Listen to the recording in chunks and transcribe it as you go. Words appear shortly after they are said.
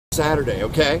Saturday,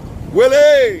 okay?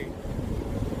 Willie!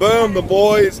 Boom, the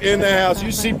boys in the house. You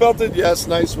seatbelted? Yes,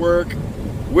 nice work.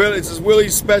 Will, this is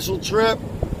Willie's special trip.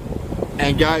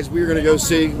 And guys, we're gonna go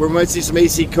see, we might see some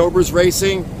AC Cobras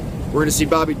racing. We're gonna see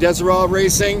Bobby Deserol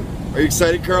racing. Are you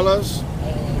excited, Carlos?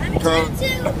 I'm excited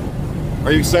too.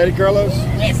 Are you excited, Carlos?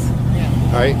 Yes.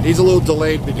 Yeah. All right, he's a little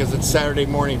delayed because it's Saturday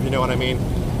morning, if you know what I mean.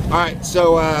 All right,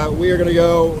 so we are gonna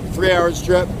go 3 hours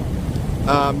trip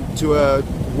to a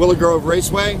Willow Grove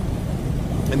Raceway,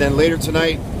 and then later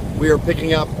tonight we are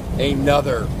picking up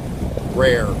another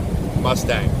rare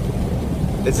Mustang.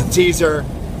 It's a teaser,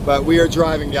 but we are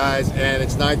driving, guys, and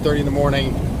it's 9:30 in the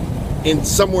morning in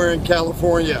somewhere in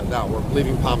California. No, we're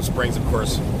leaving Palm Springs, of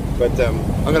course, but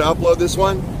I'm gonna upload this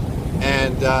one,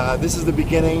 and this is the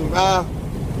beginning. I'll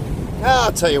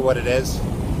tell you what it is.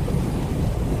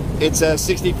 It's a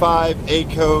 65 A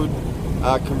code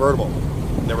convertible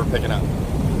that we're picking up.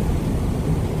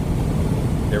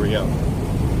 There we go.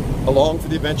 Along for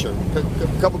the adventure.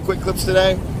 A couple quick clips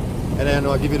today, and then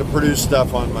I'll give you the produced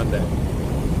stuff on Monday.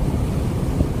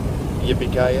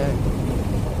 Yippee-ki-yay.